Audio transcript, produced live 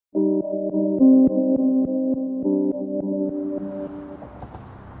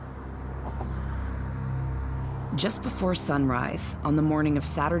Just before sunrise, on the morning of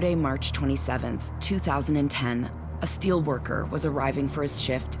Saturday, March 27th, 2010, a steelworker was arriving for his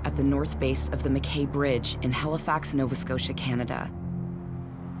shift at the north base of the McKay Bridge in Halifax, Nova Scotia, Canada.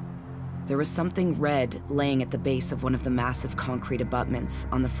 There was something red laying at the base of one of the massive concrete abutments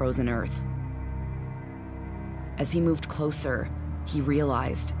on the frozen earth. As he moved closer, he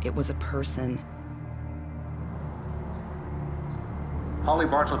realized it was a person. Holly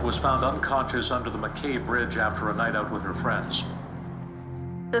Bartlett was found unconscious under the McKay Bridge after a night out with her friends.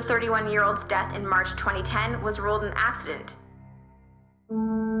 The 31-year-old's death in March 2010 was ruled an accident.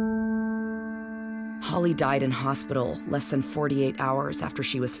 Holly died in hospital less than 48 hours after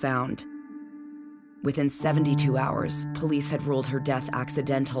she was found. Within 72 hours, police had ruled her death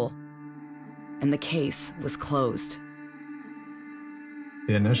accidental, and the case was closed.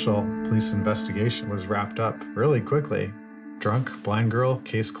 The initial police investigation was wrapped up really quickly. Drunk, blind girl,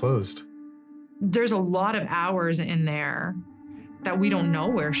 case closed. There's a lot of hours in there that we don't know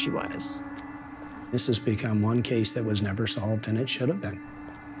where she was. This has become one case that was never solved, and it should have been.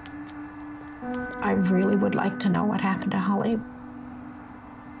 I really would like to know what happened to Holly.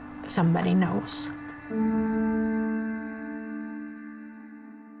 Somebody knows.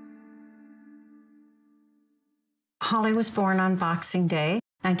 Holly was born on Boxing Day,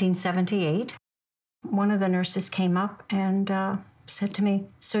 1978. One of the nurses came up and said to me,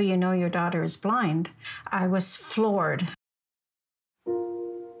 "So you know your daughter is blind." I was floored.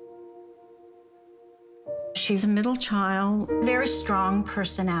 She's a middle child, very strong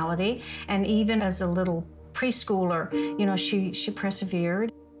personality, and even as a little preschooler, you know, she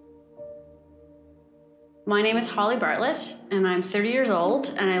persevered. My name is Holly Bartlett, and I'm 30 years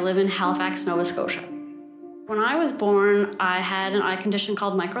old, and I live in Halifax, Nova Scotia. When I was born, I had an eye condition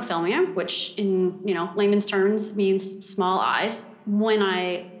called microphthalmia, which in layman's terms means small eyes. When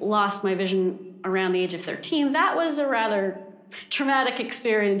I lost my vision around the age of 13, that was a rather traumatic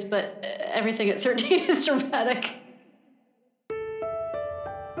experience, but everything at 13 is traumatic.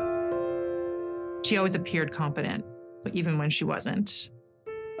 She always appeared competent, even when she wasn't.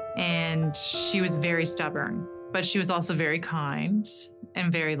 And she was very stubborn, but she was also very kind and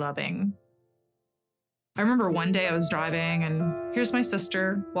very loving. I remember one day I was driving and here's my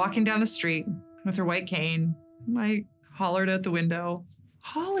sister walking down the street with her white cane. I hollered out the window,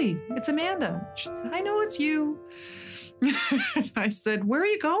 "Holly, it's Amanda." She said, "I know it's you." I said, "Where are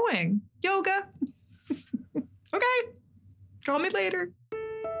you going?" "Yoga." "Okay, call me later."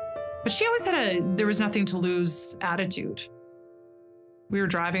 But she always had there was nothing to lose attitude. We were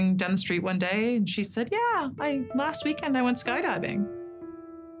driving down the street one day and she said, "Yeah, last weekend I went skydiving."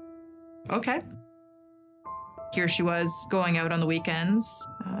 Okay. Here she was going out on the weekends,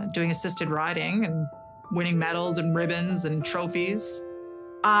 doing assisted riding and winning medals and ribbons and trophies.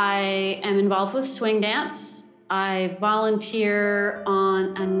 I am involved with swing dance. I volunteer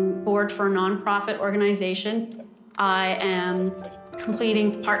on a board for a nonprofit organization. I am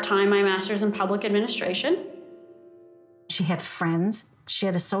completing part-time my master's in public administration. She had friends. She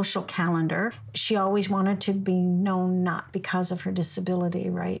had a social calendar. She always wanted to be known not because of her disability,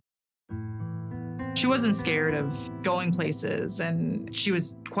 right? She wasn't scared of going places, and she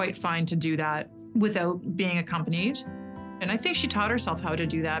was quite fine to do that without being accompanied. And I think she taught herself how to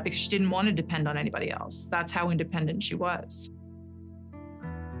do that because she didn't want to depend on anybody else. That's how independent she was.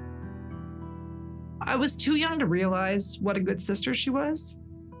 I was too young to realize what a good sister she was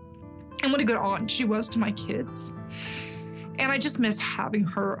and what a good aunt she was to my kids. And I just miss having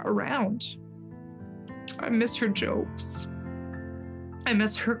her around. I miss her jokes. I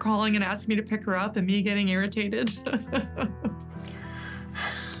miss her calling and asking me to pick her up and me getting irritated.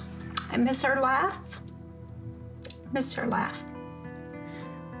 I miss her laugh. Miss her laugh.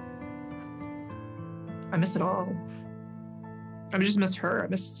 I miss it all. I just miss her. I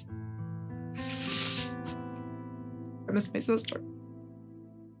miss my sister.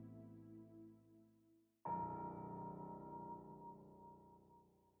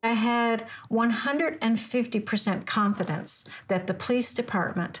 I had 150% confidence that the police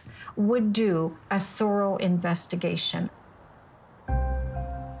department would do a thorough investigation.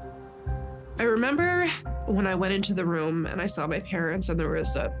 I remember when I went into the room and I saw my parents and there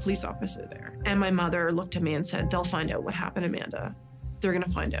was a police officer there. And my mother looked at me and said, "They'll find out what happened, Amanda. They're gonna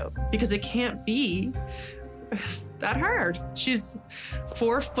find out." Because it can't be that hard. She's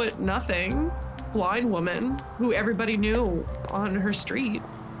 4'0", blind woman who everybody knew on her street.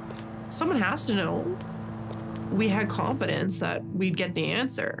 Someone has to know. We had confidence that we'd get the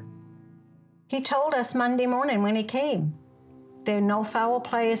answer. He told us Monday morning when he came. There no foul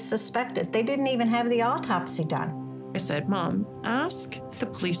play is suspected. They didn't even have the autopsy done. I said, "Mom, ask the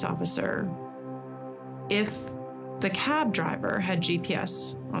police officer if the cab driver had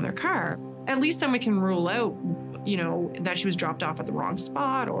GPS on their car, at least then we can rule out, that she was dropped off at the wrong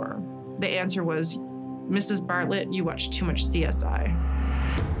spot, or the answer was, Mrs. Bartlett, you watch too much CSI.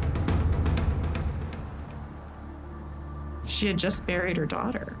 She had just buried her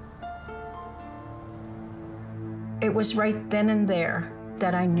daughter. It was right then and there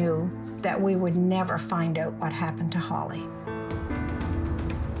that I knew that we would never find out what happened to Holly.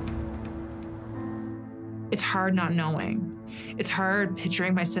 It's hard not knowing. It's hard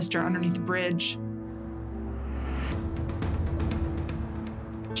picturing my sister underneath the bridge.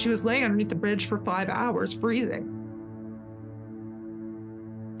 She was laying underneath the bridge for 5 hours, freezing.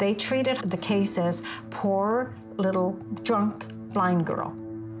 They treated the case as poor little drunk blind girl.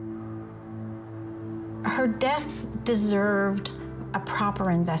 Her death deserved a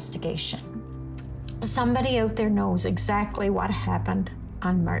proper investigation. Somebody out there knows exactly what happened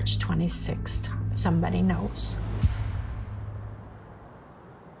on March 26th. Somebody knows.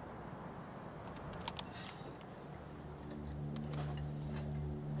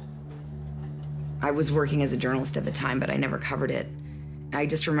 I was working as a journalist at the time, but I never covered it. I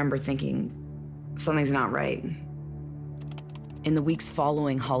just remember thinking, something's not right. In the weeks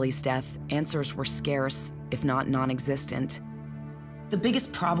following Holly's death, answers were scarce, if not non-existent. The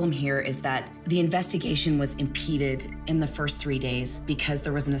biggest problem here is that the investigation was impeded in the first 3 days because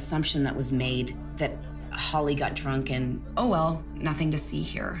there was an assumption that was made that Holly got drunk and, oh well, nothing to see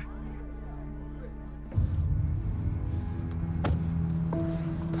here.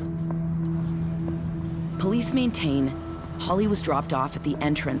 Police maintain Holly was dropped off at the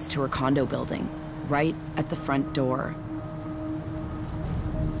entrance to her condo building, right at the front door.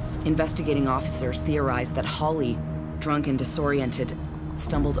 Investigating officers theorized that Holly, drunk and disoriented,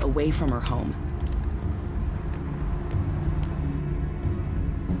 stumbled away from her home.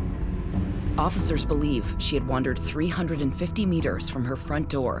 Officers believe she had wandered 350 meters from her front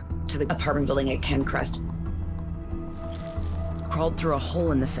door to the apartment building at Kencrest, crawled through a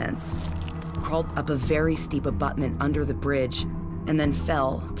hole in the fence, crawled up a very steep abutment under the bridge, and then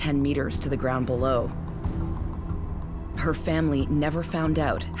fell 10 meters to the ground below. Her family never found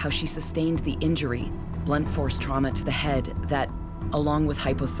out how she sustained the injury, blunt force trauma to the head that, along with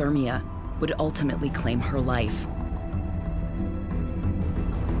hypothermia, would ultimately claim her life.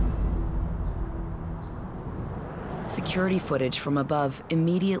 Security footage from above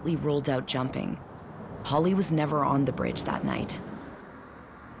immediately ruled out jumping. Holly was never on the bridge that night.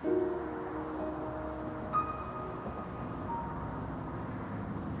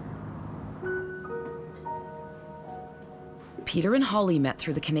 Peter and Holly met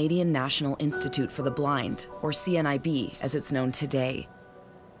through the Canadian National Institute for the Blind, or CNIB as it's known today.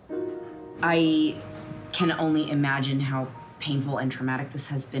 I can only imagine how painful and traumatic this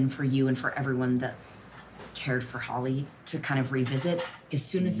has been for you and for everyone that cared for Holly to kind of revisit. As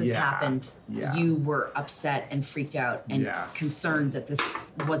soon as this happened, you were upset and freaked out and concerned that this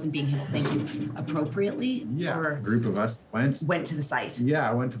wasn't being handled, thank you, appropriately? Yeah, or a group of us went to the site? Yeah,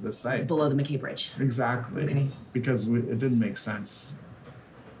 I went to the site. Below the McKay Bridge? Exactly. Okay. Because it didn't make sense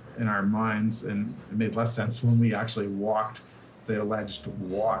in our minds, and it made less sense when we actually walked the alleged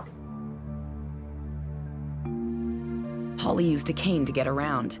walk. Holly used a cane to get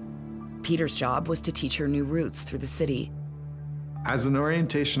around. Peter's job was to teach her new routes through the city. As an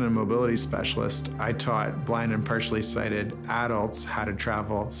orientation and mobility specialist, I taught blind and partially sighted adults how to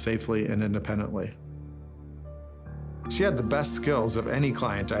travel safely and independently. She had the best skills of any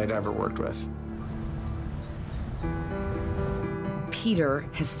client I had ever worked with. Peter,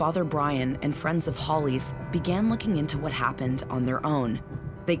 his father Brian, and friends of Holly's began looking into what happened on their own.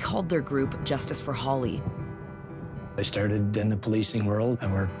 They called their group Justice for Holly. I started in the policing world. I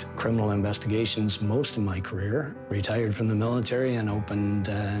worked criminal investigations most of my career, retired from the military, and opened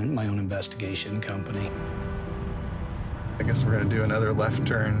my own investigation company. I guess we're going to do another left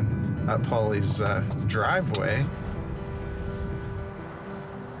turn up Holly's driveway.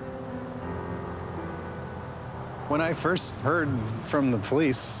 When I first heard from the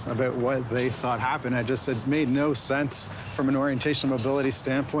police about what they thought happened, I just said it made no sense from an orientation mobility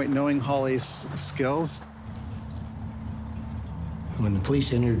standpoint, knowing Holly's skills. When the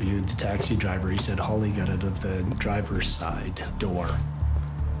police interviewed the taxi driver, he said Holly got out of the driver's side door,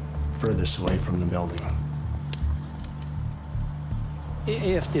 furthest away from the building.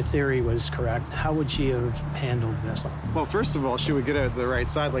 If the theory was correct, how would she have handled this? Well, first of all, she would get out the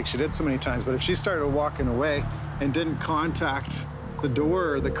right side like she did so many times, but if she started walking away and didn't contact the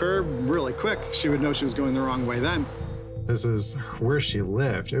door or the curb really quick, she would know she was going the wrong way then. This is where she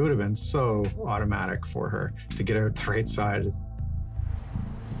lived. It would have been so automatic for her to get out the right side.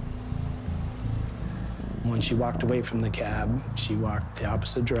 When she walked away from the cab, she walked the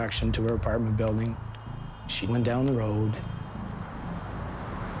opposite direction to her apartment building. She went down the road.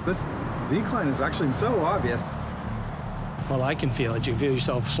 This decline is actually so obvious. Well, I can feel it. You feel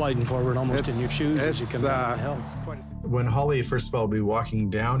yourself sliding forward almost in your shoes as you come down the hill. When Holly, first of all, would be walking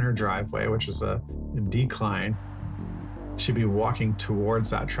down her driveway, which is a decline, she'd be walking towards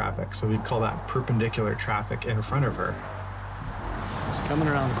that traffic. So we'd call that perpendicular traffic in front of her. It's coming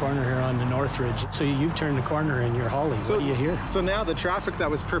around the corner here on the North Ridge. So you've turned the corner and you're Holly. What do you hear? So now the traffic that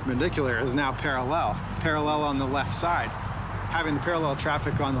was perpendicular is now parallel on the left side. Having the parallel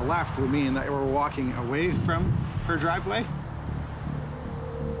traffic on the left would mean that we're walking away from her driveway.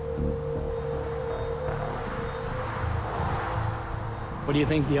 What do you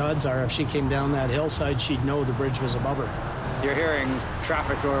think the odds are if she came down that hillside, she'd know the bridge was above her? You're hearing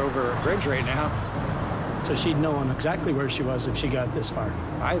traffic go over a bridge right now. So she'd know exactly where she was if she got this far.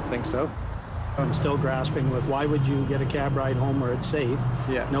 I think so. I'm still grasping with why would you get a cab ride home where it's safe?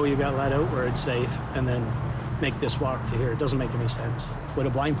 Yeah. Know you got let out where it's safe, and then make this walk to here. It doesn't make any sense. Would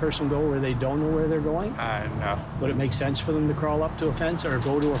a blind person go where they don't know where they're going? No. Would it make sense for them to crawl up to a fence or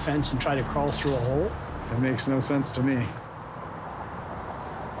go to a fence and try to crawl through a hole? It makes no sense to me.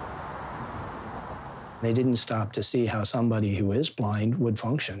 They didn't stop to see how somebody who is blind would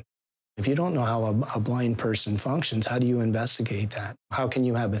function. If you don't know how a blind person functions, how do you investigate that? How can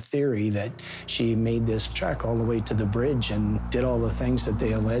you have a theory that she made this trek all the way to the bridge and did all the things that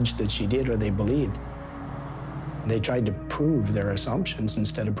they alleged that she did or they believed? They tried to prove their assumptions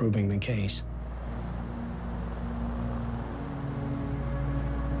instead of proving the case.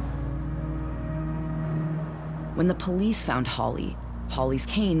 When the police found Holly, Holly's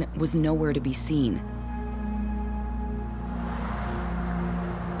cane was nowhere to be seen.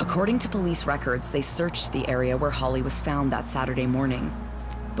 According to police records, they searched the area where Holly was found that Saturday morning.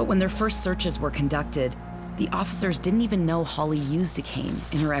 But when their first searches were conducted, the officers didn't even know Holly used a cane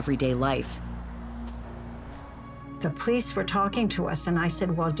in her everyday life. The police were talking to us, and I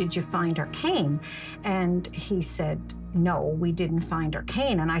said, well, did you find her cane? And he said, no, we didn't find her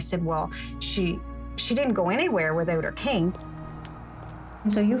cane. And I said, well, she didn't go anywhere without her cane.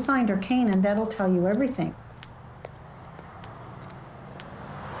 And so you find her cane, and that'll tell you everything.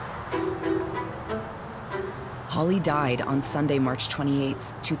 Holly died on Sunday, March 28,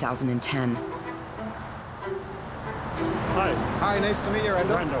 2010. Hi. Hi, nice to meet you,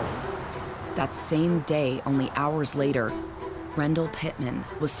 Rendell. That same day, only hours later, Rendell Pittman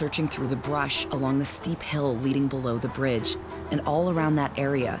was searching through the brush along the steep hill leading below the bridge and all around that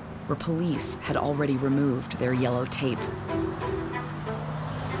area where police had already removed their yellow tape.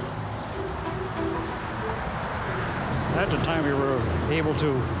 At the time, we were able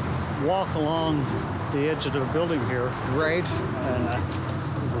to walk along the edge of the building here. Right. And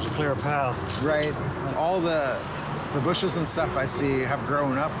it was a clear path. Right. All the bushes and stuff I see have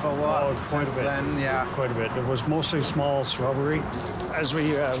grown up a lot since then. Yeah. Quite a bit. It was mostly small shrubbery. As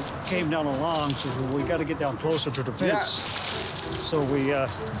we came down along, so we got to get down closer to the fence. Yeah. So we...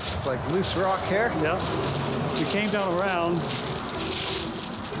 it's like loose rock here. Yeah. We came down around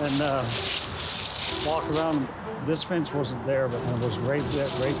and walked around. This fence wasn't there, but it was right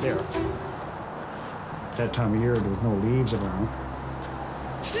there. That time of year, there was no leaves around.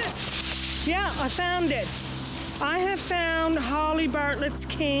 Yeah, I found it. I have found Holly Bartlett's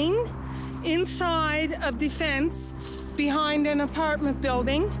cane inside of the fence behind an apartment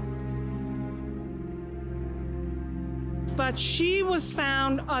building. But she was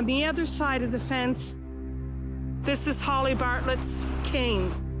found on the other side of the fence. This is Holly Bartlett's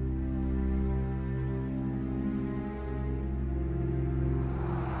cane.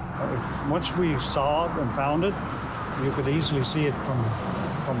 Once we saw it and found it, you could easily see it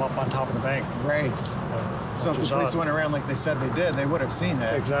from up on top of the bank. Right. So if the police went around like they said they did, they would have seen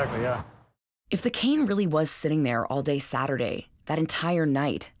it. Exactly, yeah. If the cane really was sitting there all day Saturday, that entire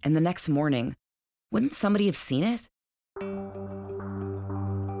night, and the next morning, wouldn't somebody have seen it?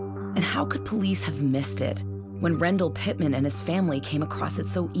 And how could police have missed it when Rendell Pittman and his family came across it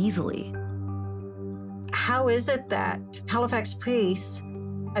so easily? How is it that Halifax police,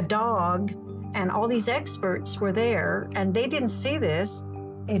 a dog, and all these experts were there, and they didn't see this?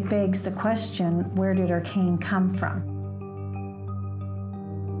 It begs the question, where did her cane come from?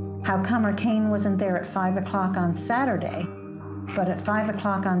 How come her cane wasn't there at 5 o'clock on Saturday, but at 5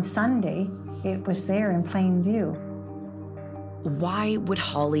 o'clock on Sunday, it was there in plain view? Why would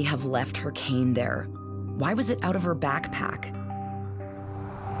Holly have left her cane there? Why was it out of her backpack?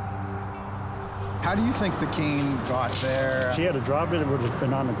 How do you think the cane got there? She had to drop it, it would have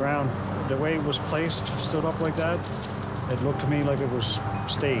been on the ground. The way it was placed, stood up like that, it looked to me like it was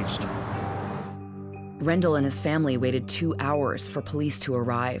staged. Rendell and his family waited 2 hours for police to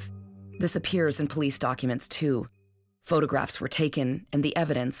arrive. This appears in police documents too. Photographs were taken and the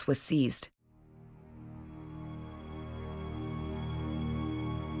evidence was seized.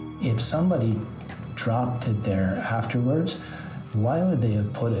 If somebody dropped it there afterwards, why would they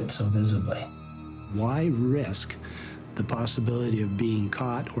have put it so visibly? Why risk the possibility of being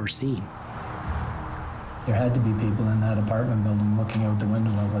caught or seen? There had to be people in that apartment building looking out the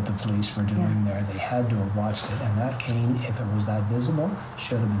window at what the police were doing there. They had to have watched it, and that cane, if it was that visible,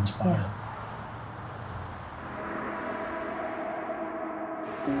 should have been spotted.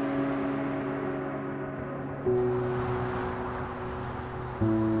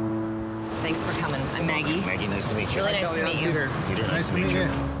 Thanks for coming. I'm Maggie. Maggie, nice to meet you. Really nice to meet you. Peter, nice to meet you.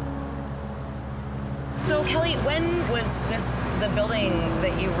 So, Kelly, when was this the building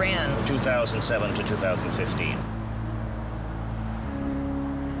that you ran? 2007 to 2015.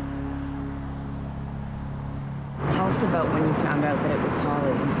 Tell us about when you found out that it was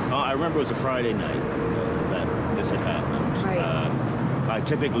Holly. I remember it was a Friday night that this had happened. Right. I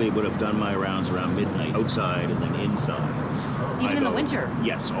typically would have done my rounds around midnight, outside and then inside. Even in the winter?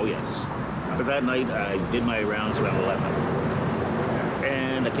 Yes, oh yes. But that night, I did my rounds around 11.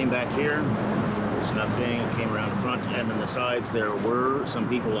 And I came back here. There's nothing. I came around the front, and on the sides there were some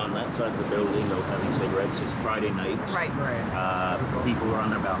people on that side of the building out having cigarettes. It's a Friday night. Right. People were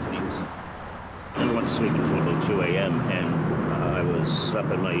on their balconies. I went to sleep until about 2 a.m. and I was up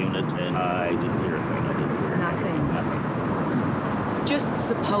in my unit and I didn't hear a thing. I didn't hear Nothing. Just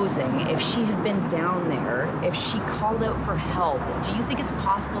supposing, if she had been down there, if she called out for help, do you think it's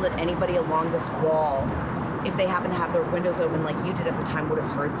possible that anybody along this wall, if they happen to have their windows open like you did at the time, would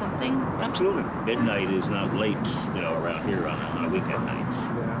have heard something? Absolutely. Midnight is not late, around here on a weekend night.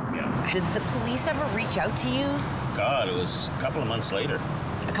 Yeah. Did the police ever reach out to you? God, it was a couple of months later.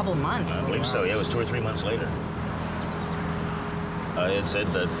 A couple of months? I believe so, yeah. It was 2 or 3 months later. I had said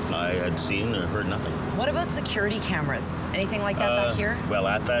that I had seen or heard nothing. What about security cameras? Anything like that back here? Well,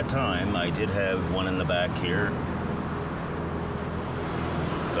 at that time, I did have one in the back here.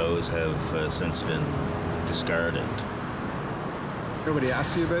 Those have since been discarded. Nobody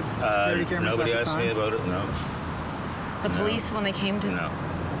asked you about security cameras Nobody at the asked time? me about it, no. The police, when they came to... No.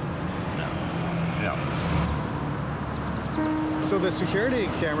 So the security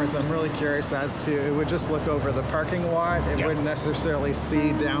cameras, I'm really curious as to, it would just look over the parking lot. It wouldn't necessarily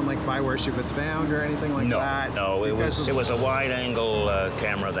see down like by where she was found or anything like that. No, it was a wide angle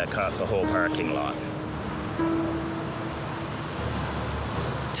camera that caught the whole parking lot.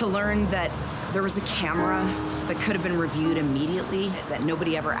 To learn that there was a camera that could have been reviewed immediately, that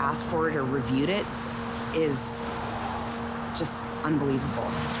nobody ever asked for it or reviewed it, is just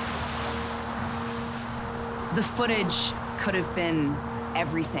unbelievable. The footage could have been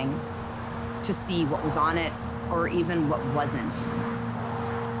everything to see what was on it or even what wasn't.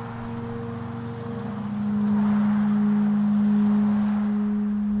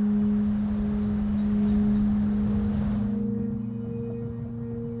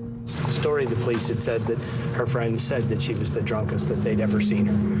 The story the police had said that her friend said that she was the drunkest that they'd ever seen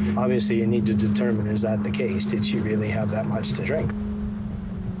her. Obviously, you need to determine, is that the case? Did she really have that much to drink?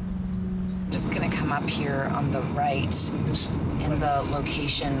 Just gonna come up here on the right in the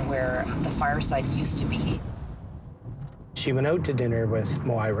location where the fireside used to be. She went out to dinner with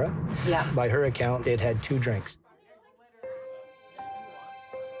Moira. Yeah. By her account, they'd had 2 drinks.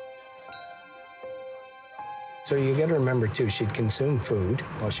 So you got to remember, too, she'd consumed food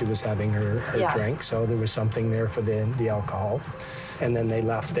while she was having her drink, so there was something there for the alcohol. And then they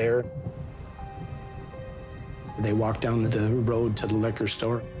left there. They walked down the road to the liquor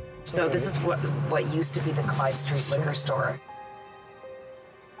store. So this is what used to be the Clyde Street liquor store.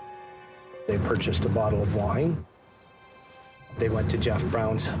 They purchased a bottle of wine. They went to Jeff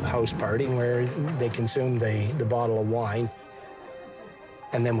Brown's house party where they consumed the bottle of wine.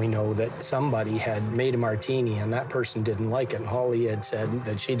 And then we know that somebody had made a martini and that person didn't like it. And Holly had said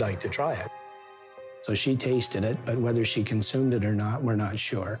that she'd like to try it. So she tasted it, but whether she consumed it or not, we're not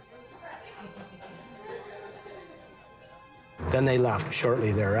sure. Then they left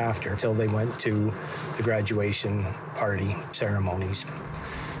shortly thereafter until they went to the graduation party ceremonies.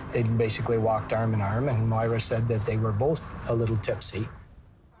 They basically walked arm in arm, and Moira said that they were both a little tipsy.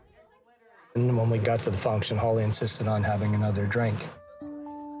 And when we got to the function, Holly insisted on having another drink.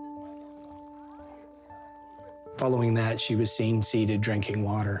 Following that, she was seen seated drinking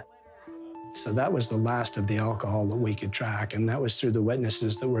water. So that was the last of the alcohol that we could track, and that was through the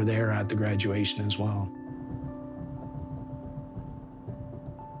witnesses that were there at the graduation as well.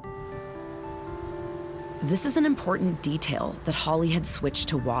 This is an important detail, that Holly had switched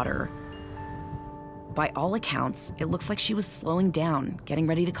to water. By all accounts, it looks like she was slowing down, getting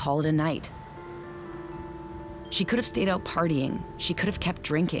ready to call it a night. She could have stayed out partying. She could have kept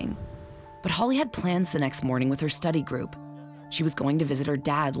drinking. But Holly had plans the next morning with her study group. She was going to visit her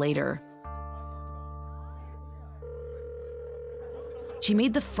dad later. She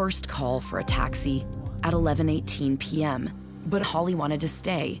made the first call for a taxi at 11:18 p.m., but Holly wanted to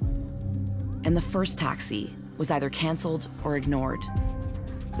stay. And the first taxi was either canceled or ignored.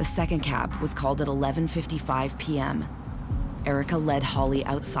 The second cab was called at 11:55 p.m. Erica led Holly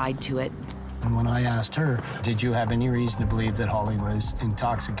outside to it. And when I asked her, did you have any reason to believe that Holly was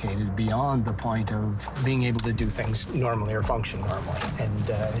intoxicated beyond the point of being able to do things normally or function normally?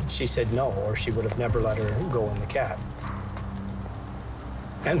 And she said no, or she would have never let her go in the cab.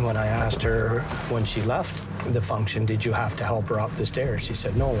 And when I asked her when she left the function, did you have to help her up the stairs? She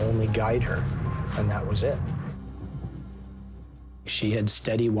said no, only guide her, and that was it. She had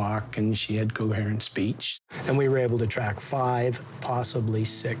steady walk and she had coherent speech. And we were able to track 5, possibly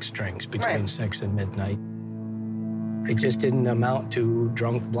 6 drinks between 6 and midnight. It just didn't amount to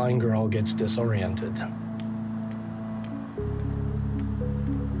drunk blind girl gets disoriented.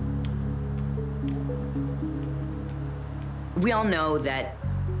 We all know that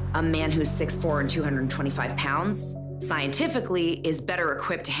a man who's 6'4" and 225 pounds, scientifically, is better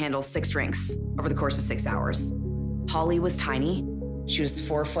equipped to handle 6 drinks over the course of 6 hours. Holly was tiny. She was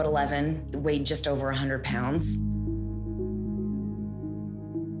 4'11", weighed just over 100 pounds.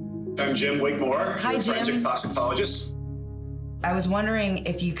 I'm Jim Wigmore. Hi, Jim. Forensic toxicologist. I was wondering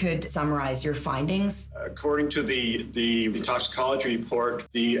if you could summarize your findings. According to the toxicology report,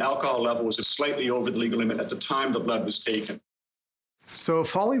 the alcohol level was slightly over the legal limit at the time the blood was taken. So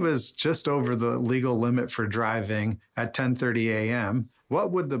if Holly was just over the legal limit for driving at 10:30 a.m.,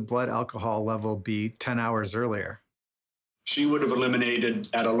 what would the blood alcohol level be 10 hours earlier? She would have eliminated,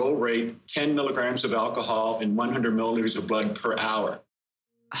 at a low rate, 10 milligrams of alcohol and 100 milliliters of blood per hour.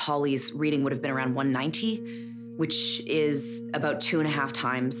 Holly's reading would have been around 190, which is about 2.5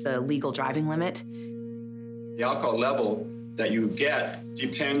 times the legal driving limit. The alcohol level that you get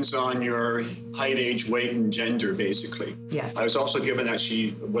depends on your height, age, weight, and gender, basically. Yes. I was also given that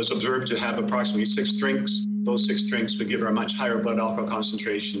she was observed to have approximately 6 drinks. Those 6 drinks would give her a much higher blood alcohol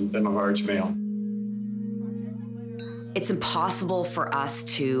concentration than a large male. It's impossible for us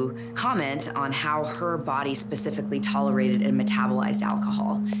to comment on how her body specifically tolerated and metabolized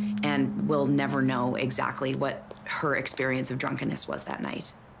alcohol, and we'll never know exactly what her experience of drunkenness was that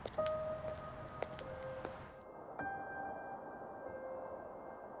night.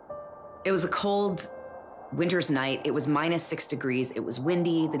 It was a cold winter's night. It was -6 degrees. It was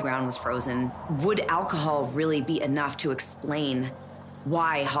windy. The ground was frozen. Would alcohol really be enough to explain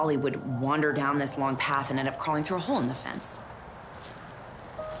why Holly would wander down this long path and end up crawling through a hole in the fence?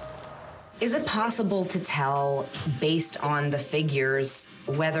 Is it possible to tell, based on the figures,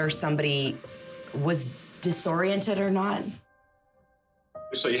 whether somebody was disoriented or not?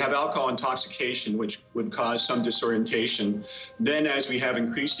 So you have alcohol intoxication, which would cause some disorientation. Then as we have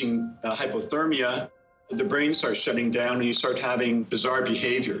increasing hypothermia, the brain starts shutting down and you start having bizarre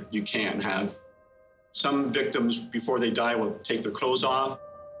behavior you can't have. Some victims, before they die, will take their clothes off.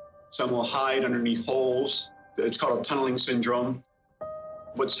 Some will hide underneath holes. It's called a tunneling syndrome.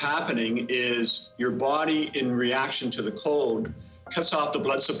 What's happening is your body, in reaction to the cold, cuts off the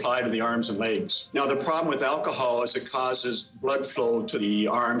blood supply to the arms and legs. Now, the problem with alcohol is it causes blood flow to the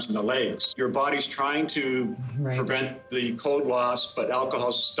arms and the legs. Your body's trying to prevent the cold loss, but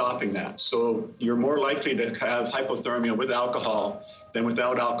alcohol's stopping that. So you're more likely to have hypothermia with alcohol than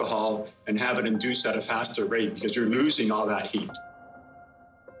without alcohol and have it induced at a faster rate because you're losing all that heat.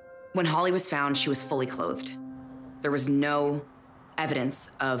 When Holly was found, she was fully clothed. There was no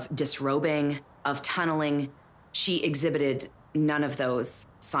evidence of disrobing, of tunneling. She exhibited none of those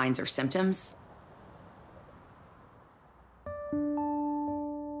signs or symptoms.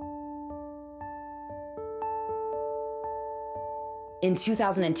 In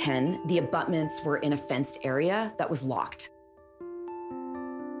 2010, the abutments were in a fenced area that was locked.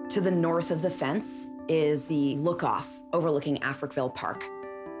 To the north of the fence is the look-off overlooking Africville Park.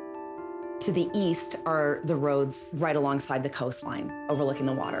 To the east are the roads right alongside the coastline, overlooking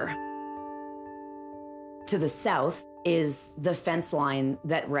the water. To the south is the fence line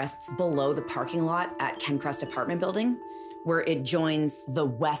that rests below the parking lot at Kencrest apartment building, where it joins the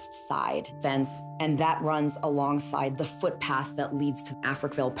west side fence, and that runs alongside the footpath that leads to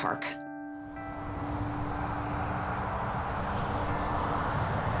Africville Park.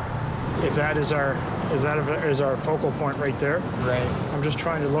 If that is our focal point right there, right? I'm just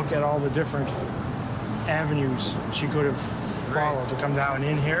trying to look at all the different avenues she could have followed to come down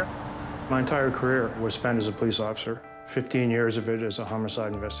in here. My entire career was spent as a police officer, 15 years of it as a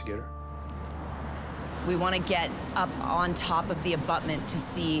homicide investigator. We want to get up on top of the abutment to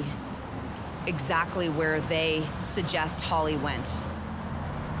see exactly where they suggest Holly went.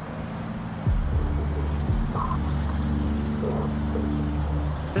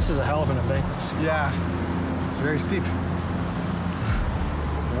 This is a hell of an embankment. Yeah, it's very steep.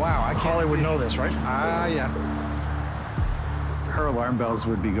 Wow, I can't Holly would see. know this, right? Yeah. Her alarm bells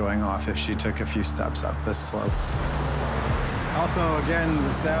would be going off if she took a few steps up this slope. Also, again, the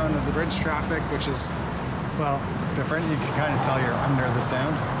sound of the bridge traffic, which is, well, different. You can kind of tell you're under the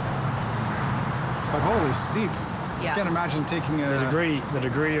sound. But holy steep. Yeah. I can't imagine taking a... The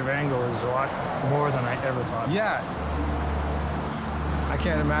degree of angle is a lot more than I ever thought. Yeah. I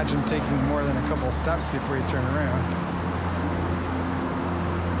can't imagine taking more than a couple of steps before you turn around.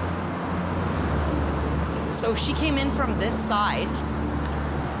 So if she came in from this side...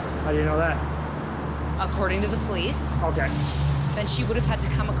 How do you know that? According to the police. Okay. Then she would have had to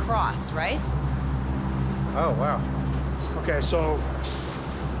come across, right? Oh, wow. Okay, so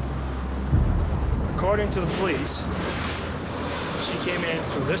according to the police, she came in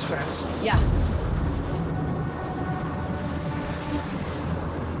through this fence. Yeah.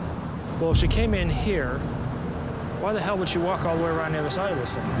 Well, if she came in here, why the hell would she walk all the way around the other side of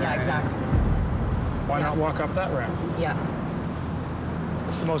this thing? Yeah, exactly. Why not walk up that ramp? Yeah.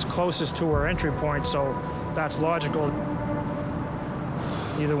 It's the most closest to her entry point, so that's logical.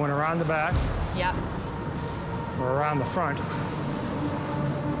 Either went around the back. Yep. Or around the front.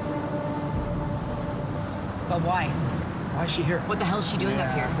 But why? Why is she here? What the hell is she doing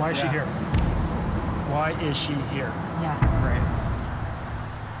up here? Why is she here? Why is she here? Yeah. Right.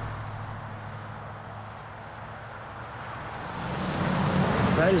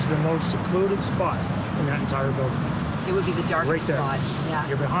 That is the most secluded spot in that entire building. It would be the darkest right there. spot. Yeah.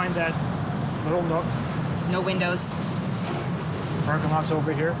 You're behind that little nook. No windows. Parking lot's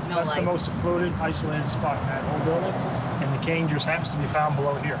over here. No That's lights. the most secluded, isolated spot in that whole building. And the cane just happens to be found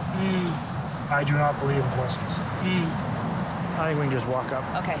below here. I do not believe in coincidence. I think we can just walk up.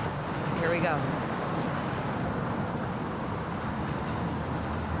 Okay, here we go.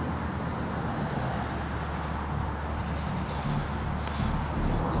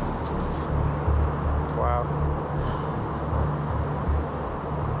 Wow.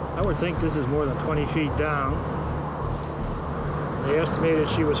 I would think this is more than 20 feet down. They estimated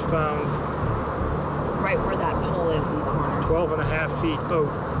she was found Right where that pole is in the corner. 12 and a half feet out.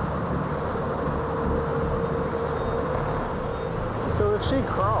 So if she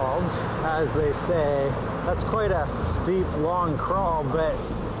crawled, as they say, that's quite a steep, long crawl, but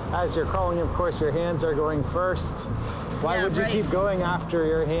as you're crawling, of course, your hands are going first. Why would you keep going after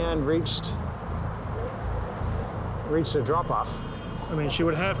your hand reached a drop-off? I mean, she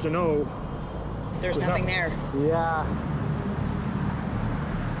would have to know there's nothing there. Yeah.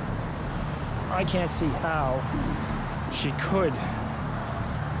 I can't see how she could,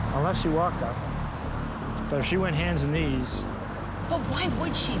 unless she walked up. But if she went hands and knees. But why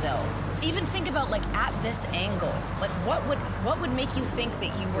would she though? Even think about like at this angle. Like what would make you think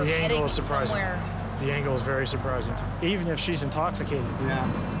that you were heading somewhere? The angle is very surprising to me. Even if she's intoxicated.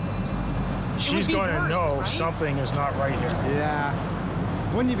 Yeah. She's going to know something is not right here. Yeah.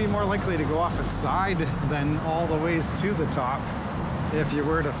 Wouldn't you be more likely to go off a side than all the ways to the top if you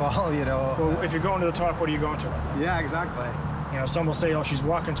were to fall, you know? Well, if you're going to the top, what are you going to? Yeah, exactly. You know, some will say, oh, she's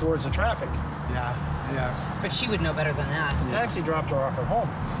walking towards the traffic. Yeah, yeah. But she would know better than that. The taxi dropped her off at home.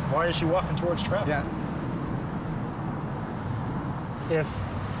 Why is she walking towards traffic? Yeah. If,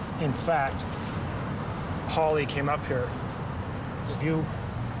 in fact, Holly came up here, if you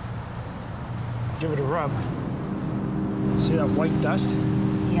give it a rub, see that white dust?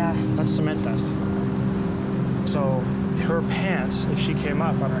 Yeah. That's cement dust. So her pants, if she came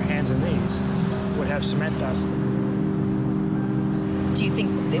up on her hands and knees, would have cement dust. Do you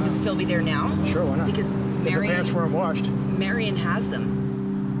think they would still be there now? Sure, why not? Because if the pants weren't washed. Marion has them.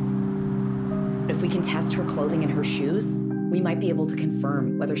 If we can test her clothing and her shoes, we might be able to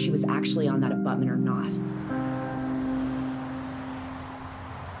confirm whether she was actually on that abutment or not.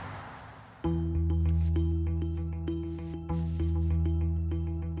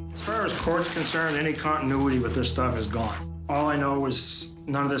 As far as court's concerned, any continuity with this stuff is gone. All I know is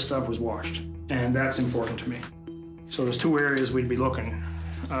none of this stuff was washed, and that's important to me. So there's two areas we'd be looking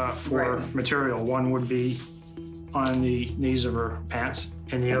for material. One would be on the knees of her pants,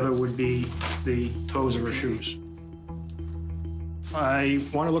 and the other would be the toes of her shoes. I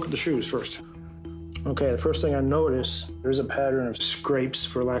want to look at the shoes first. Okay, the first thing I notice, there's a pattern of scrapes,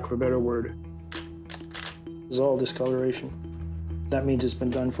 for lack of a better word. There's all discoloration. That means it's been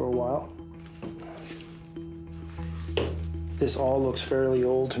done for a while. This all looks fairly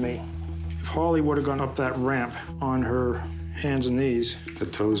old to me. If Holly would have gone up that ramp on her hands and knees, the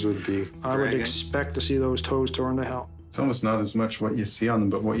toes would be I would expect to see those toes torn to hell. It's almost not as much what you see on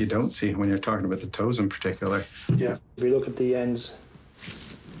them, but what you don't see when you're talking about the toes in particular. Yeah. If you look at the ends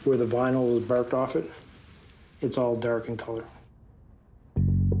where the vinyl was barked off it, it's all dark in color.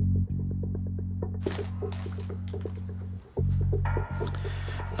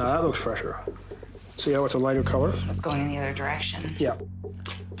 Now that looks fresher. See how it's a lighter color? It's going in the other direction. Yeah.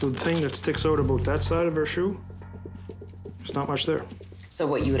 The thing that sticks out about that side of her shoe, there's not much there. So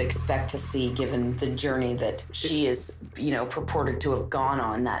what you would expect to see, given the journey that she is, you know, purported to have gone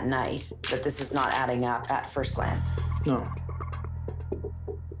on that night, that this is not adding up at first glance. No.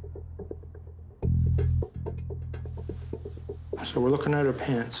 So we're looking at her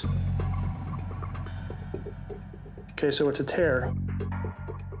pants. Okay, so it's a tear.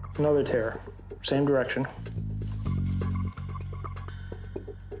 Another tear. Same direction.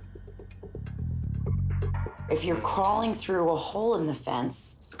 If you're crawling through a hole in the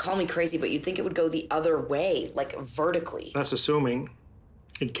fence, call me crazy, but you'd think it would go the other way, like vertically. That's assuming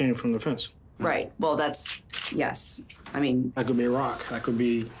it came from the fence. Right. Well, that's, yes. I mean... That could be a rock. That could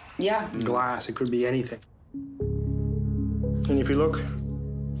be glass. It could be anything. And if you look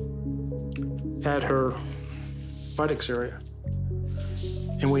at her buttocks area,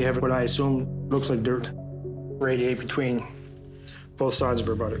 and we have what I assume looks like dirt radiate between both sides of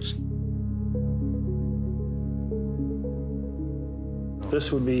her buttocks.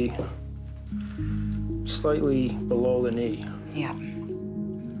 This would be slightly below the knee. Yeah.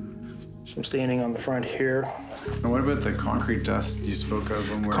 So I'm standing on the front here. And what about the concrete dust you spoke of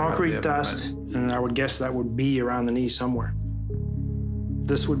when we were Concrete dust, and I would guess that would be around the knee somewhere.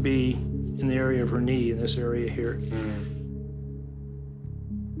 This would be in the area of her knee, in this area here.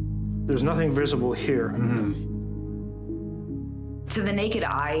 There's nothing visible here. To the naked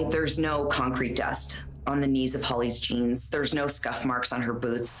eye, there's no concrete dust on the knees of Holly's jeans. There's no scuff marks on her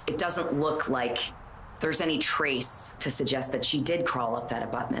boots. It doesn't look like there's any trace to suggest that she did crawl up that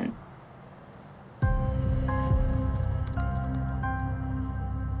abutment.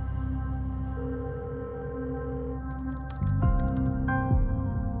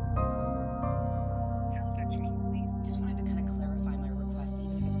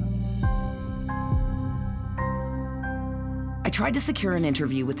 I tried to secure an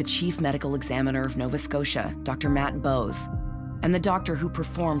interview with the chief medical examiner of Nova Scotia, Dr. Matt Bowes, and the doctor who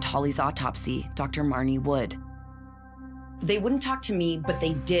performed Holly's autopsy, Dr. Marnie Wood. They wouldn't talk to me, but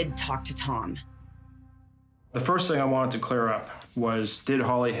they did talk to Tom. The first thing I wanted to clear up was, did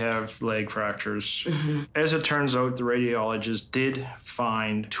Holly have leg fractures? As it turns out, the radiologist did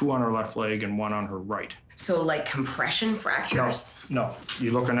find 2 on her left leg and 1 on her right. So like compression fractures? No.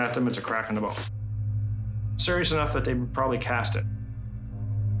 You're looking at them, it's a crack in the bone. Serious enough that they would probably cast it.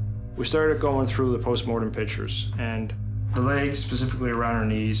 We started going through the post-mortem pictures, and the legs, specifically around her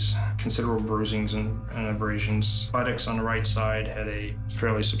knees, considerable bruisings and abrasions. Buttocks on the right side had a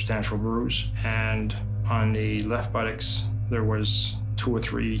fairly substantial bruise, and on the left buttocks, there was 2 or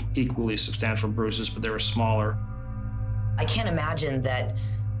 3 equally substantial bruises, but they were smaller. I can't imagine that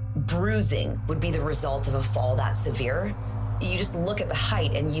bruising would be the result of a fall that severe. You just look at the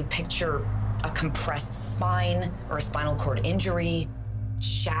height and you picture a compressed spine or a spinal cord injury,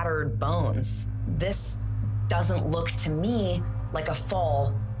 shattered bones. This doesn't look to me like a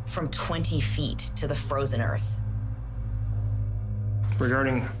fall from 20 feet to the frozen earth.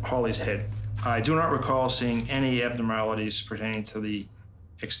 Regarding Holly's head, I do not recall seeing any abnormalities pertaining to the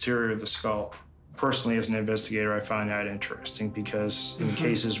exterior of the skull. Personally, as an investigator, I find that interesting because in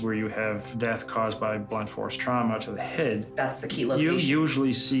cases where you have death caused by blunt force trauma to the head, that's the key location. You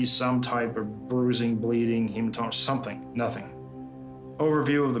usually see some type of bruising, bleeding, hematoma, something, nothing.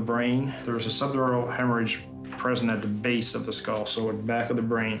 Overview of the brain, there was a subdural hemorrhage present at the base of the skull, so at the back of the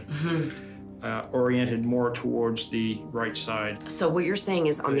brain, oriented more towards the right side. So what you're saying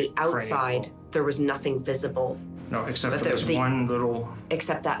is on the outside, there was nothing visible. No, except for this one little...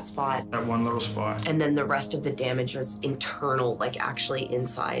 Except that spot. That one little spot. And then the rest of the damage was internal, like actually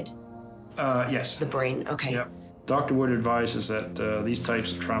inside? Yes. The brain, okay. Yep. Dr. Wood advises that these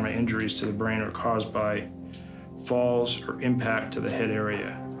types of trauma injuries to the brain are caused by falls or impact to the head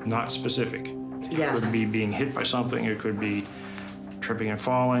area, not specific. Yeah. It could be being hit by something, it could be tripping and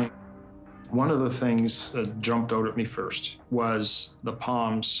falling. One of the things that jumped out at me first was the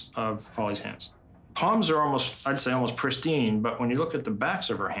palms of Holly's hands. Palms are almost, I'd say almost pristine, but when you look at the backs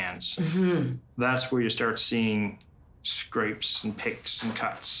of her hands, that's where you start seeing scrapes and picks and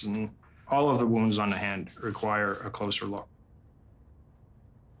cuts, and all of the wounds on the hand require a closer look.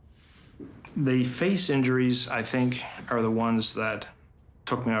 The face injuries, I think, are the ones that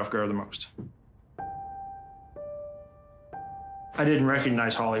took me off guard the most. I didn't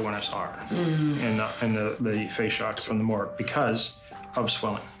recognize Holly when I saw her in the face shots from the morgue because of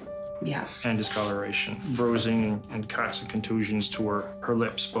swelling. Yeah. And discoloration, bruising and cuts and contusions to her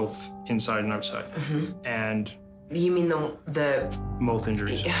lips, both inside and outside. And you mean the mouth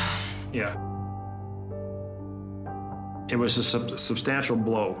injuries? Yeah. It was a substantial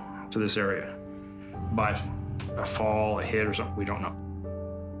blow to this area, but a fall, a hit or something, we don't know.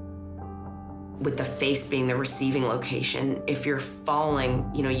 With the face being the receiving location, if you're falling,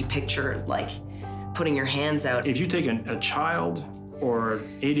 you know, you picture like putting your hands out. If you take a child or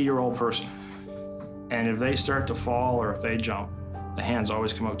an 80-year-old person, and if they start to fall or if they jump, the hands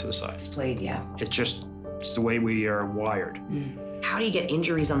always come out to the side. It's played, yeah. It's the way we are wired. How do you get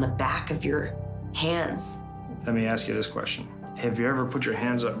injuries on the back of your hands? Let me ask you this question. Have you ever put your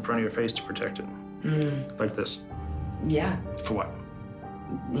hands up in front of your face to protect it? Like this? Yeah. For what?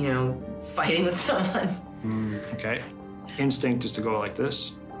 You know, fighting with someone. Okay. Instinct is to go like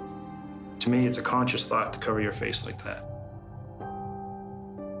this. To me, it's a conscious thought to cover your face like that.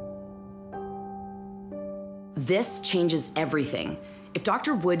 This changes everything. If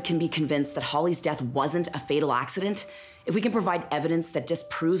Dr. Wood can be convinced that Holly's death wasn't a fatal accident, if we can provide evidence that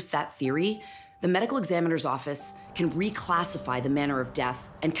disproves that theory, the medical examiner's office can reclassify the manner of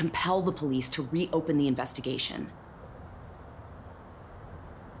death and compel the police to reopen the investigation.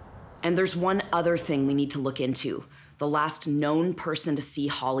 And there's one other thing we need to look into, the last known person to see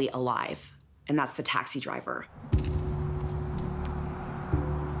Holly alive, and that's the taxi driver.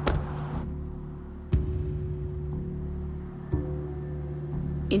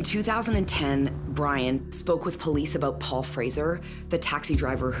 In 2010, Brian spoke with police about Paul Fraser, the taxi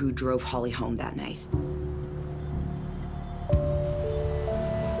driver who drove Holly home that night.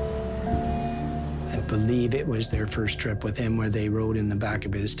 I believe it was their first trip with him where they rode in the back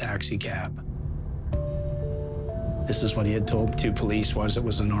of his taxi cab. This is what he had told to police was it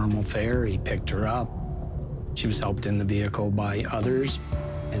was a normal fare. He picked her up. She was helped in the vehicle by others,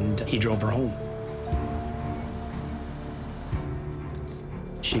 and he drove her home.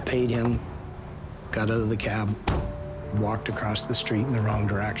 She paid him, got out of the cab, walked across the street in the wrong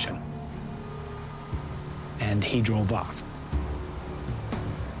direction, and he drove off.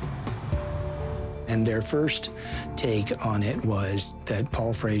 And their first take on it was that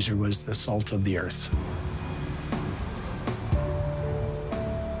Paul Fraser was the salt of the earth.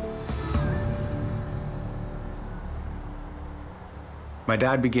 My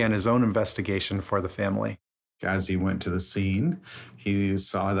dad began his own investigation for the family. As he went to the scene, he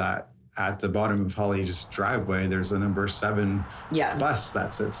saw that at the bottom of Holly's driveway, there's a number 7 bus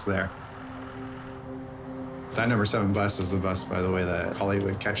that sits there. That number 7 bus is the bus, by the way, that Holly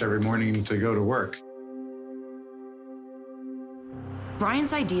would catch every morning to go to work.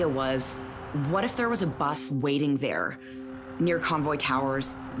 Brian's idea was, what if there was a bus waiting there near Convoy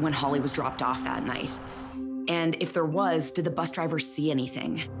Towers when Holly was dropped off that night? And if there was, did the bus driver see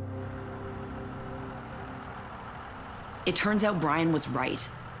anything? It turns out Brian was right.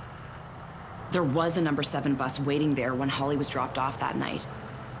 There was a number 7 bus waiting there when Holly was dropped off that night,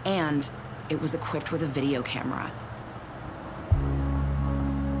 and it was equipped with a video camera.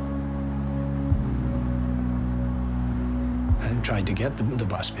 I tried to get the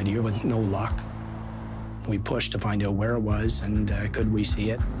bus video with no luck. We pushed to find out where it was and could we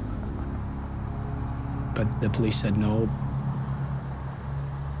see it. But the police said no.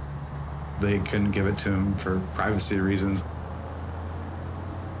 They couldn't give it to him for privacy reasons.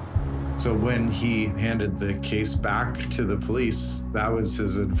 So when he handed the case back to the police, that was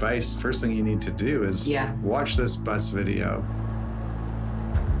his advice. First thing you need to do is watch this bus video.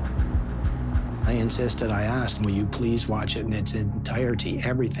 I insisted, I asked, will you please watch it in its entirety,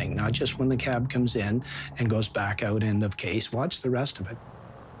 everything, not just when the cab comes in and goes back out, end of case, watch the rest of it.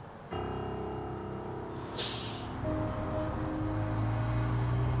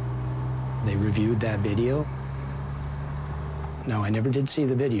 They reviewed that video. Now, I never did see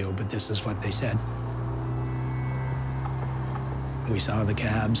the video, but this is what they said. We saw the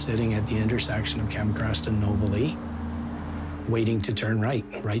cab sitting at the intersection of Chemcrest and Novalee, waiting to turn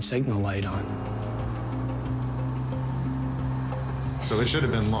right signal light on. So it should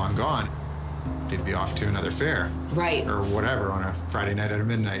have been long gone. He'd be off to another fare. Right. Or whatever on a Friday night at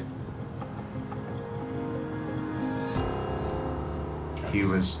midnight. He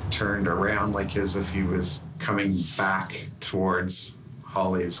was turned around like as if he was coming back towards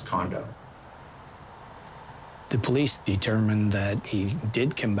Holly's condo. The police determined that he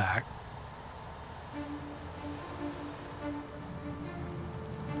did come back.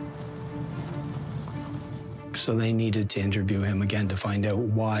 So they needed to interview him again to find out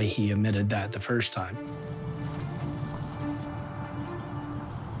why he admitted that the first time.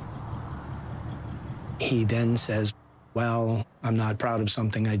 He then says, well, I'm not proud of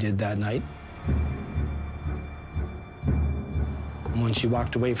something I did that night. When she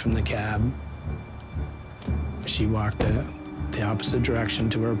walked away from the cab, she walked the opposite direction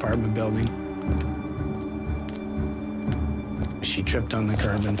to her apartment building. She tripped on the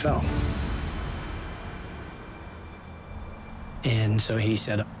curb and fell. And so he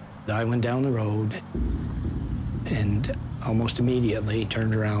said, I went down the road and almost immediately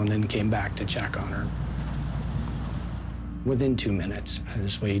turned around and came back to check on her. Within 2 minutes,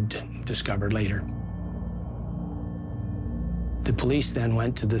 as we'd discovered later. The police then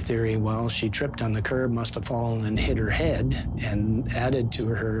went to the theory, well, she tripped on the curb, must have fallen and hit her head, and added to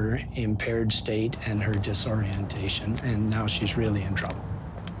her impaired state and her disorientation, and now she's really in trouble.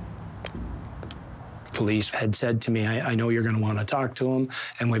 Police had said to me, I know you're going to want to talk to him,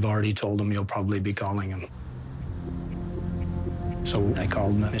 and we've already told him you'll probably be calling him. So I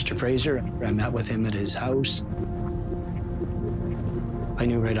called Mr. Fraser. I met with him at his house. I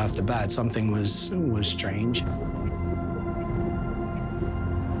knew right off the bat something was strange.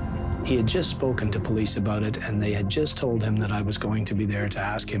 He had just spoken to police about it, and they had just told him that I was going to be there to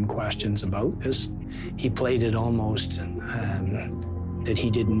ask him questions about this. He played it almost that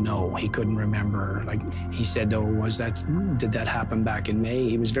he didn't know. He couldn't remember. Like he said, oh, did that happen back in May?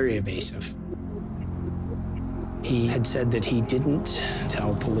 He was very evasive. He had said that he didn't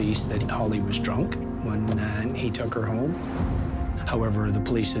tell police that Holly was drunk when he took her home. However, the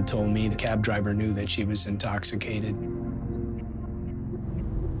police had told me the cab driver knew that she was intoxicated.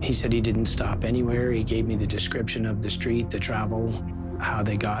 He said he didn't stop anywhere. He gave me the description of the street, the travel, how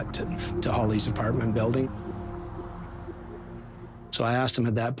they got to Holly's apartment building. So I asked him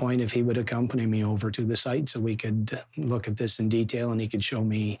at that point if he would accompany me over to the site so we could look at this in detail and he could show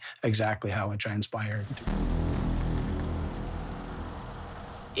me exactly how it transpired.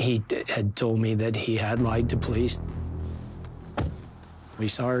 He had told me that he had lied to police. We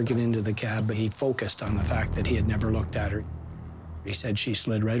saw her get into the cab, but he focused on the fact that he had never looked at her. He said she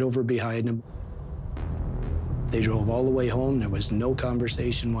slid right over behind him. They drove all the way home. There was no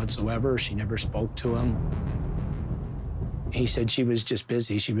conversation whatsoever. She never spoke to him. He said she was just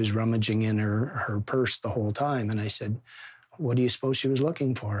busy. She was rummaging in her purse the whole time. And I said, what do you suppose she was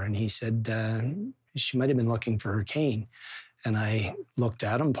looking for? And he said, she might have been looking for her cane. And I looked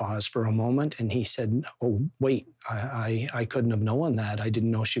at him, paused for a moment, and he said, oh, wait, I couldn't have known that. I didn't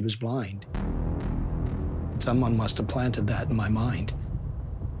know she was blind. Someone must have planted that in my mind.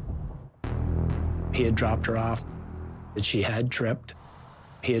 He had dropped her off, that she had tripped.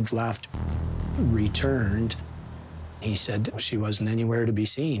 He had left, returned. He said she wasn't anywhere to be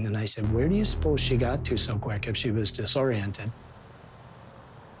seen. And I said, where do you suppose she got to so quick if she was disoriented?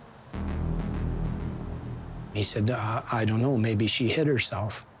 He said, I don't know, maybe she hid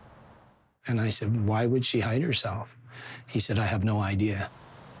herself. And I said, why would she hide herself? He said, I have no idea.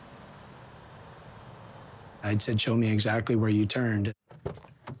 I'd said, show me exactly where you turned.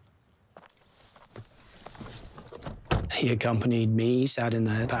 He accompanied me, sat in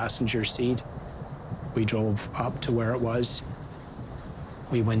the passenger seat. We drove up to where it was.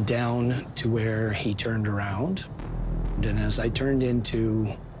 We went down to where he turned around. And as I turned into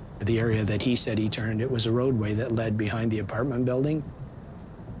the area that he said he turned, it was a roadway that led behind the apartment building.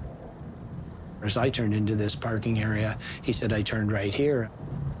 As I turned into this parking area, he said I turned right here.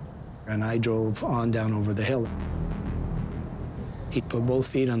 And I drove on down over the hill. He put both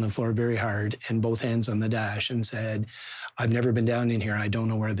feet on the floor very hard and both hands on the dash and said, I've never been down in here. I don't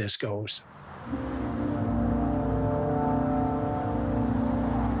know where this goes.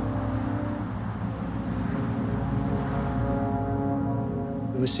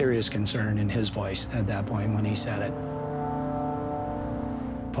 There was serious concern in his voice at that point when he said it.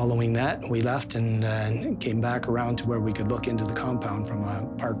 Following that, we left and came back around to where we could look into the compound from a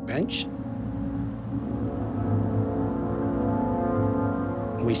park bench.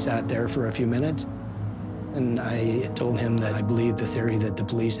 We sat there for a few minutes, and I told him that I believed the theory that the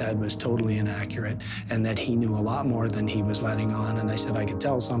police had was totally inaccurate and that he knew a lot more than he was letting on. And I said I could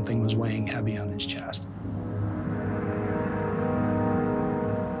tell something was weighing heavy on his chest.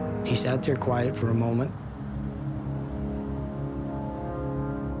 He sat there quiet for a moment.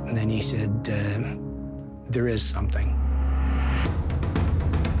 And then he said, there is something.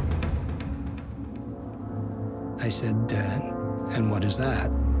 I said, and what is that?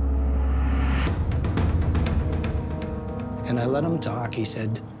 And I let him talk. He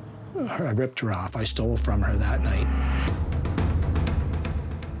said, I ripped her off. I stole from her that night.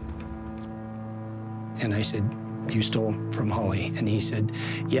 And I said, you stole from Holly? And he said,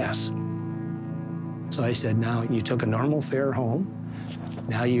 yes. So I said, now you took a normal fare home.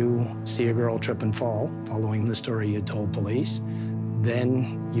 Now you see a girl trip and fall, following the story you told police.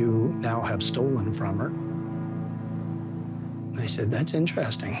 Then you now have stolen from her. I said, that's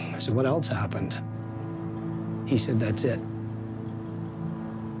interesting. I said, what else happened? He said, that's it.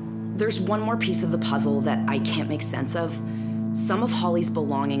 There's one more piece of the puzzle that I can't make sense of. Some of Holly's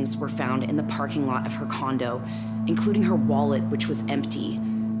belongings were found in the parking lot of her condo, including her wallet, which was empty.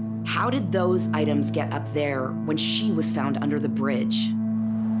 How did those items get up there when she was found under the bridge?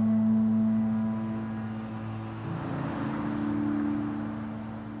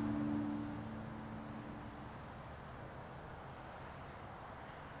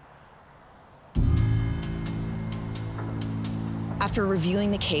 After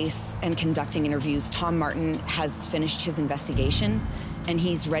reviewing the case and conducting interviews, Tom Martin has finished his investigation, and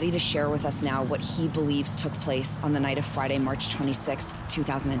he's ready to share with us now what he believes took place on the night of Friday, March 26th,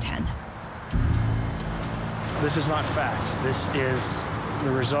 2010. This is not fact. This is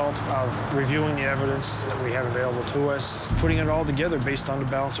the result of reviewing the evidence that we have available to us, putting it all together based on the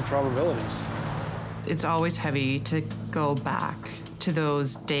balance of probabilities. It's always heavy to go back to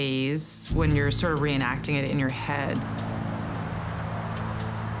those days when you're sort of reenacting it in your head.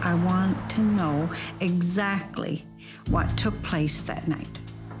 I want to know exactly what took place that night.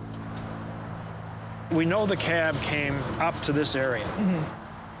 We know the cab came up to this area.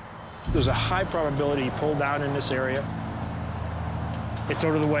 There's a high probability he pulled down in this area. It's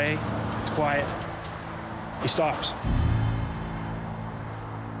out of the way, it's quiet. He stops.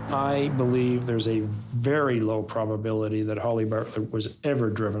 I believe there's a very low probability that Holly Bartlett was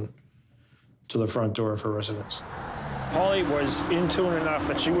ever driven to the front door of her residence. Holly was in tune enough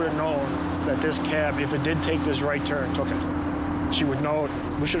that she would have known that this cab, if it did take this right turn, took it. She would know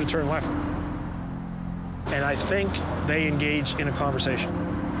we should have turned left. And I think they engaged in a conversation,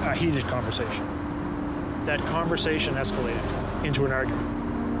 a heated conversation. That conversation escalated into an argument.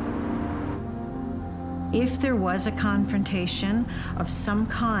 If there was a confrontation of some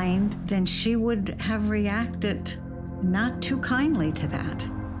kind, then she would have reacted not too kindly to that.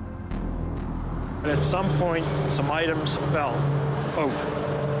 At some point, some items fell out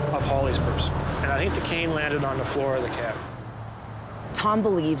of Holly's purse. And I think the cane landed on the floor of the cab. Tom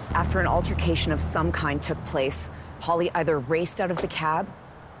believes after an altercation of some kind took place, Holly either raced out of the cab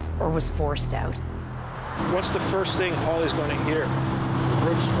or was forced out. What's the first thing Holly's going to hear?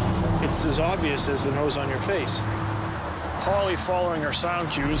 It's as obvious as the nose on your face. Holly following her sound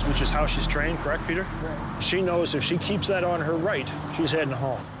cues, which is how she's trained, correct, Peter? Right. She knows if she keeps that on her right, she's heading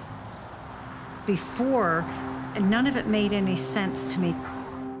home. Before, none of it made any sense to me.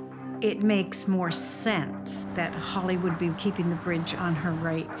 It makes more sense that Holly would be keeping the bridge on her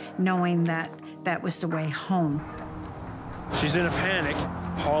right, knowing that that was the way home. She's in a panic.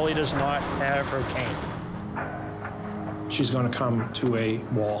 Holly does not have her cane. She's going to come to a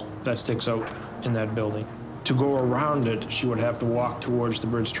wall that sticks out in that building. To go around it, she would have to walk towards the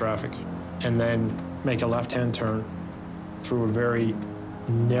bridge traffic and then make a left-hand turn through a very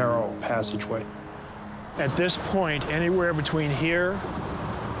narrow passageway. At this point, anywhere between here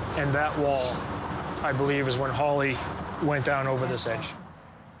and that wall, I believe, is when Holly went down over this edge.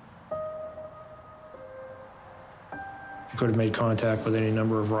 She could have made contact with any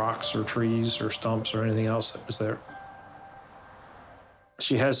number of rocks or trees or stumps or anything else that was there.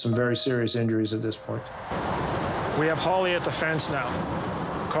 She has some very serious injuries at this point. We have Holly at the fence now.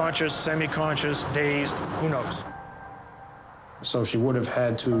 Conscious, semi-conscious, dazed, who knows? So she would have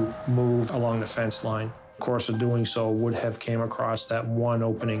had to move along the fence line. The course of doing so would have came across that one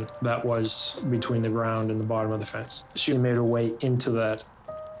opening that was between the ground and the bottom of the fence. She made her way into that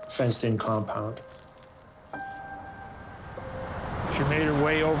fenced-in compound. She made her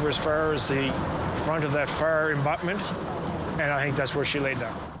way over as far as the front of that far abutment, and I think that's where she laid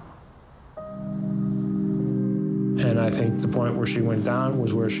down. And I think the point where she went down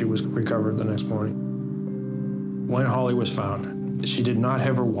was where she was recovered the next morning. When Holly was found, she did not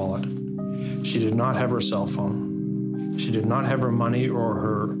have her wallet. She did not have her cell phone. She did not have her money or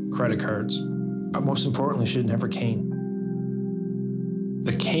her credit cards. But most importantly, she didn't have her cane.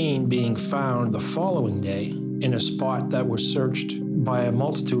 The cane being found the following day in a spot that was searched by a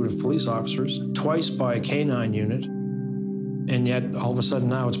multitude of police officers, twice by a canine unit, and yet all of a sudden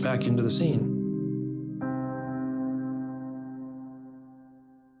now it's back into the scene.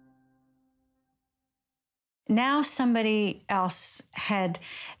 Now somebody else had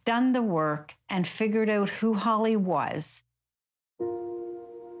done the work and figured out who Holly was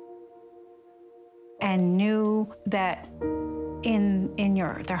and knew that in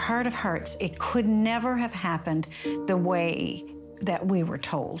their heart of hearts, it could never have happened the way that we were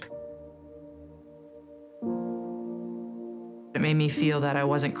told. It made me feel that I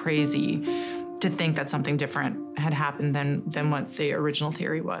wasn't crazy to think that something different had happened than what the original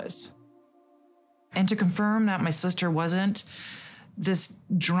theory was. And to confirm that my sister wasn't this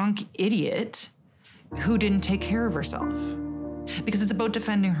drunk idiot who didn't take care of herself. Because it's about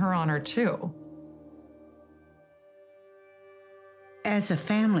defending her honor too. As a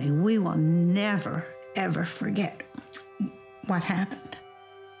family, we will never, ever forget what happened.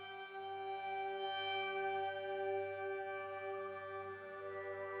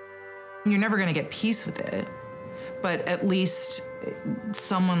 You're never going to get peace with it, but at least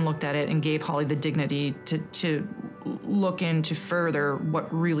someone looked at it and gave Holly the dignity to look into further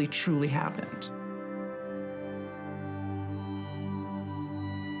what really truly happened.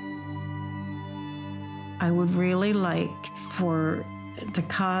 I would really like for the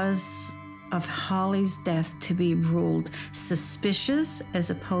cause of Holly's death to be ruled suspicious as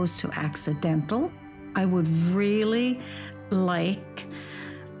opposed to accidental. I would really like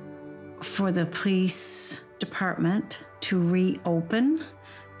for the police department to reopen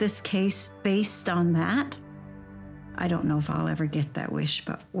this case based on that. I don't know if I'll ever get that wish,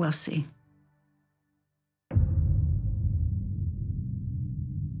 but we'll see.